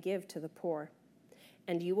 and give to the poor,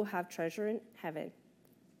 and you will have treasure in heaven.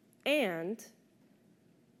 And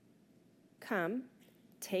come,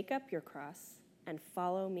 take up your cross, and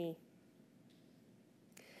follow me."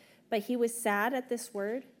 But he was sad at this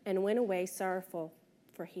word and went away sorrowful,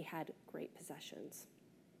 for he had great possessions.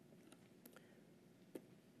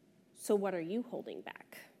 So what are you holding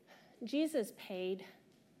back? Jesus paid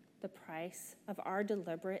the price of our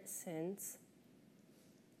deliberate sins.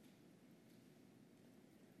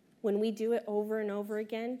 When we do it over and over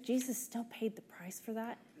again, Jesus still paid the price for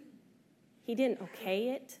that. He didn't okay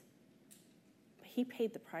it, but he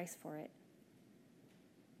paid the price for it.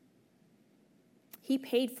 He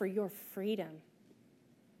paid for your freedom,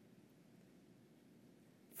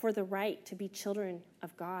 for the right to be children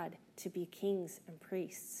of God, to be kings and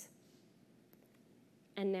priests.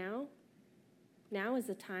 And now is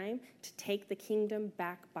the time to take the kingdom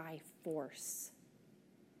back by force.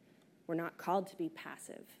 We're not called to be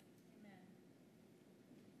passive. Amen.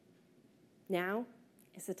 Now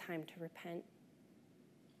is the time to repent.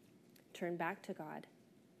 Turn back to God.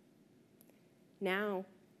 Now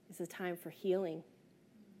is the time for healing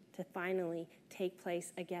to finally take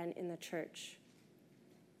place again in the church.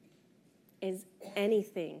 Is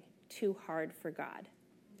anything too hard for God?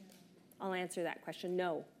 I'll answer that question.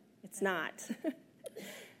 No, it's not.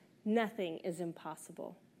 Nothing is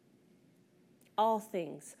impossible. All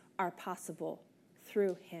things are possible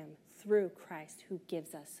through him, through Christ, who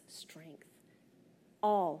gives us strength.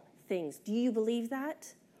 All things. Do you believe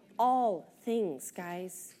that? All things,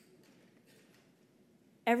 guys.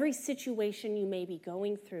 Every situation you may be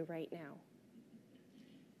going through right now,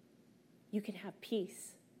 you can have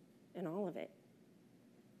peace in all of it.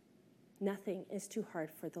 Nothing is too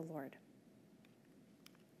hard for the Lord.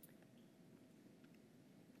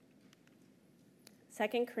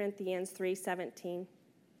 2 Corinthians 3:17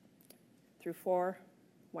 through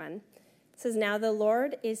 4:1 says, "Now the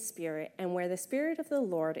Lord is Spirit, and where the Spirit of the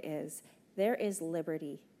Lord is, there is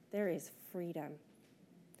liberty, there is freedom.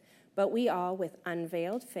 But we all, with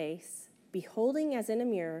unveiled face, beholding as in a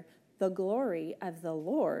mirror the glory of the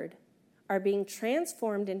Lord, are being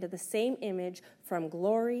transformed into the same image from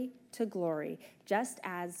glory to glory, just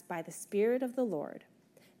as by the Spirit of the Lord.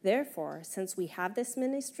 Therefore, since we have this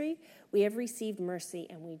ministry, we have received mercy,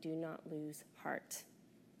 and we do not lose heart."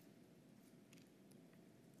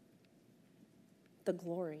 The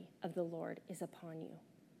glory of the Lord is upon you.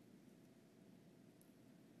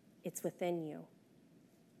 It's within you.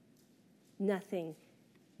 Nothing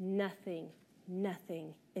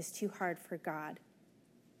is too hard for God.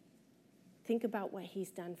 Think about what he's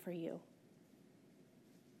done for you.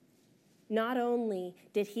 Not only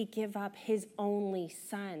did he give up his only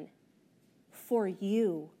son for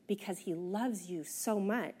you because he loves you so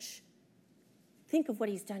much, think of what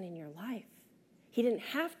he's done in your life. He didn't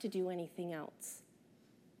have to do anything else.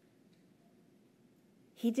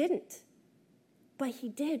 He didn't, but he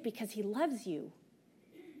did because he loves you.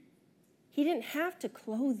 He didn't have to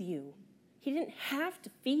clothe you. He didn't have to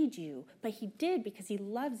feed you, but he did because he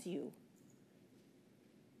loves you.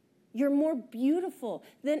 You're more beautiful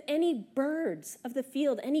than any birds of the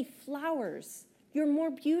field, any flowers You're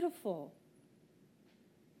more beautiful.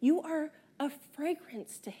 You are a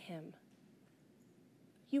fragrance to him.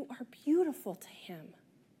 You are beautiful to him.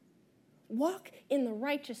 Walk in the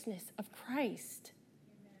righteousness of Christ,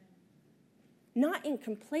 not in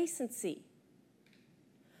complacency.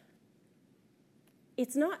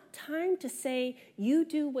 It's not time to say, you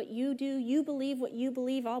do what you do, you believe what you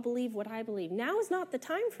believe, I'll believe what I believe. Now is not the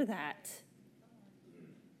time for that.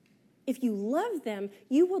 If you love them,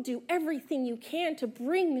 you will do everything you can to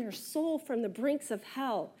bring their soul from the brinks of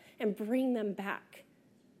hell and bring them back.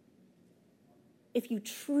 If you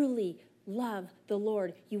truly love the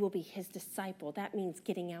Lord, you will be his disciple. That means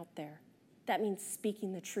getting out there. That means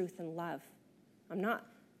speaking the truth in love.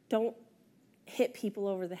 Don't hit people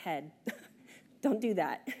over the head. Don't do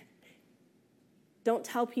that. Don't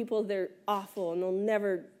tell people they're awful and they'll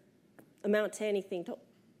never amount to anything.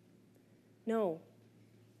 No.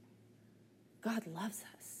 God loves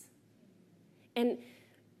us. And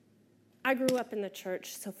I grew up in the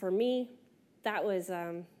church, so for me, that was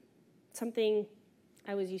something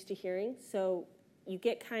I was used to hearing. So you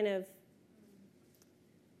get kind of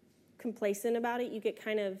complacent about it. You get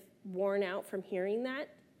kind of worn out from hearing that.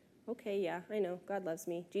 Okay, yeah, I know. God loves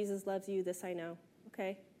me. Jesus loves you. This I know.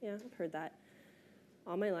 Okay, yeah, I've heard that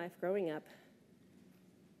all my life growing up.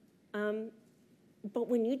 But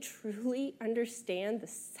when you truly understand the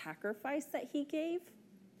sacrifice that he gave,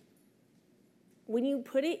 when you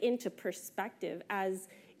put it into perspective as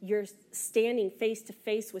you're standing face to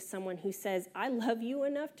face with someone who says, I love you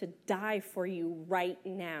enough to die for you right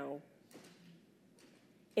now.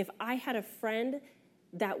 If I had a friend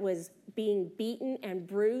that was being beaten and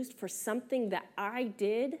bruised for something that I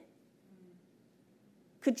did,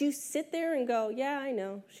 could you sit there and go, yeah, I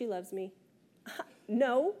know, she loves me?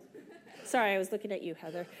 No. Sorry, I was looking at you,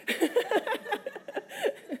 Heather.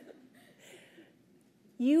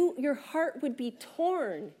 Your heart would be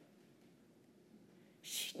torn.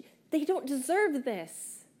 They don't deserve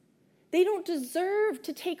this. They don't deserve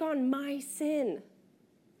to take on my sin.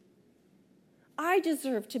 I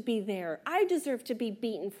deserve to be there. I deserve to be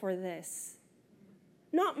beaten for this.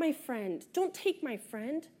 Not my friend. Don't take my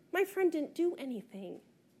friend. My friend didn't do anything.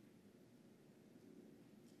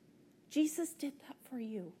 Jesus did that for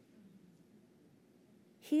you.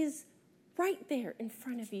 He is right there in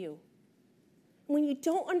front of you. When you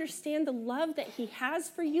don't understand the love that he has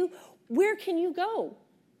for you, where can you go?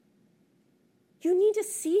 You need to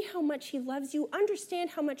see how much he loves you, understand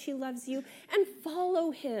how much he loves you, and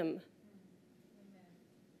follow him.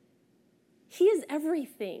 He is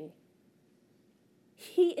everything.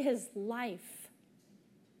 He is life.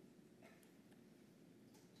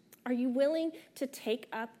 Are you willing to take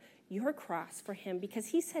up your cross for him? Because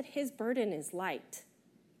he said his burden is light.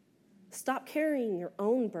 Stop carrying your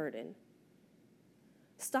own burden.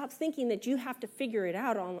 Stop thinking that you have to figure it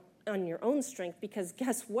out on your own strength, because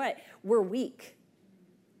guess what? We're weak.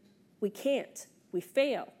 We can't. We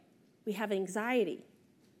fail. We have anxiety.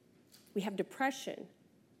 We have depression.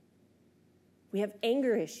 We have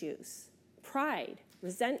anger issues, pride,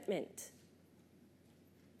 resentment.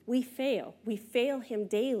 We fail. We fail him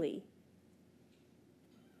daily.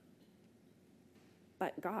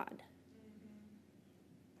 But God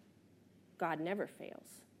never fails.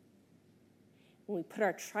 When we put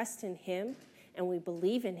our trust in him and we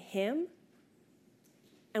believe in him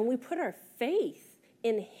and we put our faith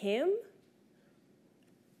in him,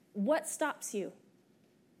 what stops you?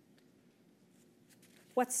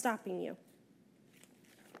 What's stopping you?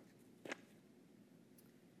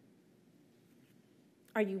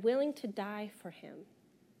 Are you willing to die for him?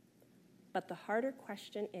 But the harder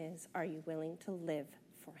question is, are you willing to live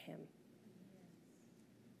for him?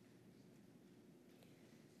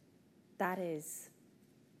 That is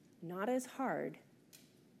not as hard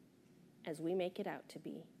as we make it out to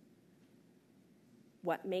be.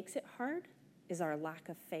 What makes it hard is our lack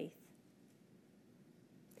of faith.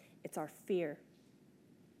 It's our fear.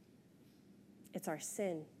 It's our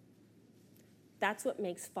sin. That's what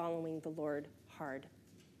makes following the Lord hard.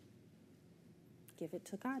 Give it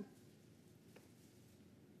to God.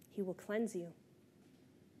 He will cleanse you,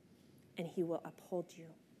 and he will uphold you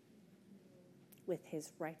with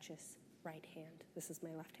his righteous right hand. This is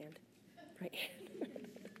my left hand. Right hand.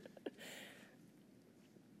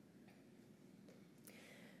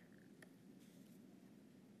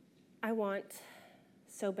 I want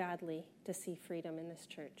so badly to see freedom in this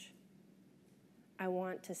church. I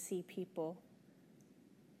want to see people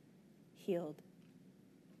healed,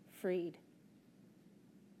 freed,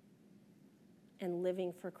 and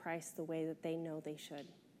living for Christ the way that they know they should.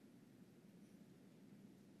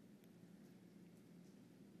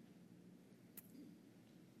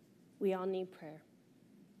 We all need prayer.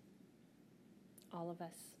 All of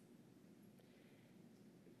us.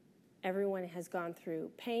 Everyone has gone through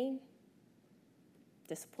pain,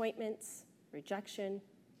 disappointments, rejection,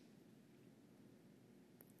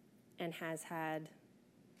 and has had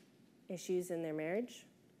issues in their marriage,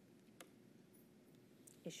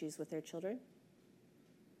 issues with their children,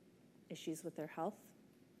 issues with their health.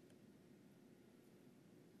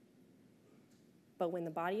 But when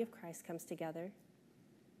the body of Christ comes together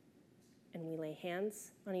and we lay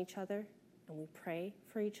hands on each other and we pray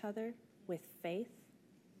for each other with faith,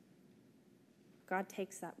 God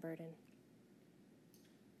takes that burden.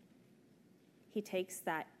 He takes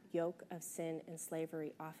that yoke of sin and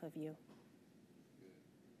slavery off of you.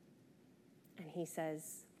 And he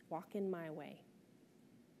says, walk in my way.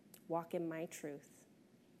 Walk in my truth.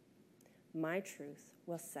 My truth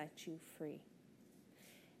will set you free.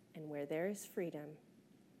 And where there is freedom,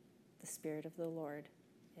 the Spirit of the Lord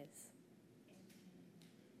is.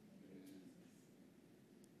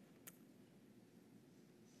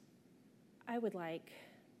 I would like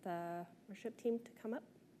the worship team to come up.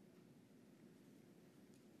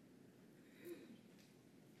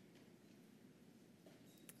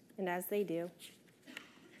 And as they do,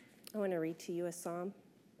 I want to read to you a psalm,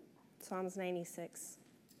 Psalms 96.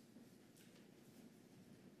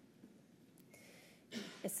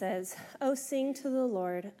 It says, "Oh, sing to the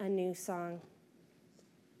Lord a new song.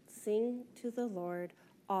 Sing to the Lord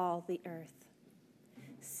all the earth.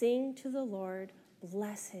 Sing to the Lord,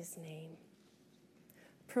 bless his name.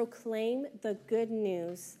 Proclaim the good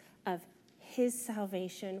news of his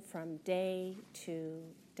salvation from day to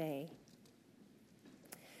day.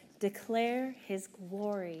 Declare his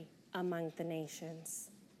glory among the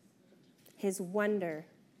nations, his wonder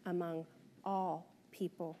among all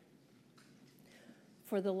people.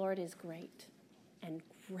 For the Lord is great and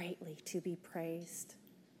greatly to be praised.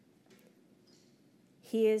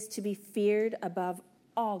 He is to be feared above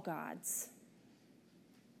all gods.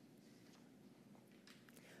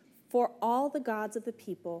 For all the gods of the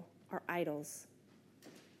people are idols,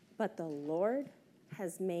 but the Lord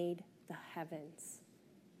has made the heavens.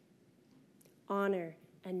 Honor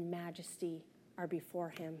and majesty are before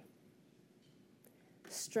him.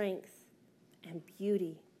 Strength and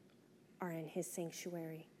beauty are in his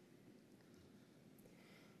sanctuary.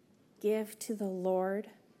 Give to the Lord,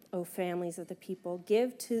 O families of the people,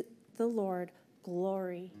 give to the Lord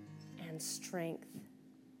glory and strength.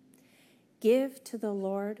 Give to the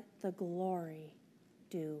Lord the glory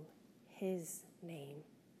due his name.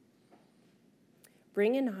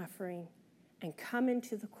 Bring an offering and come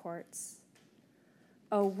into the courts.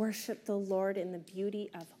 Oh, worship the Lord in the beauty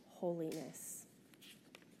of holiness.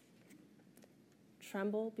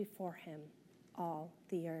 Tremble before him, all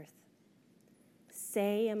the earth.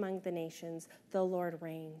 Say among the nations, the Lord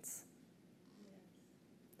reigns.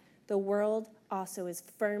 The world also is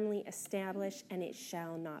firmly established, and it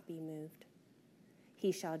shall not be moved.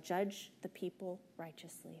 He shall judge the people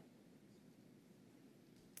righteously.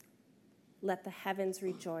 Let the heavens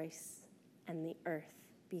rejoice and the earth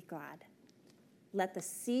be glad. Let the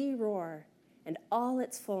sea roar and all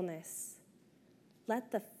its fullness. Let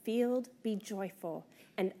the field be joyful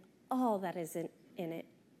and all that is in it.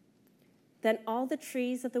 Then all the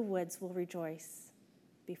trees of the woods will rejoice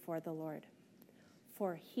before the Lord,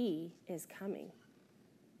 for he is coming.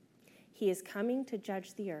 He is coming to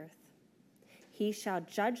judge the earth. He shall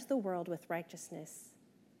judge the world with righteousness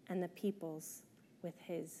and the peoples with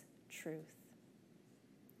his truth.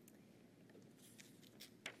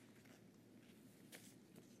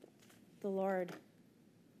 The Lord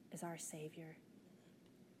is our Savior.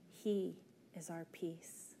 He is our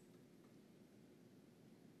peace.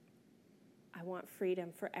 I want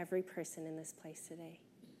freedom for every person in this place today,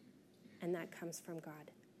 and that comes from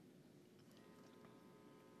God.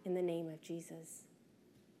 In the name of Jesus,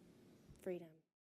 freedom.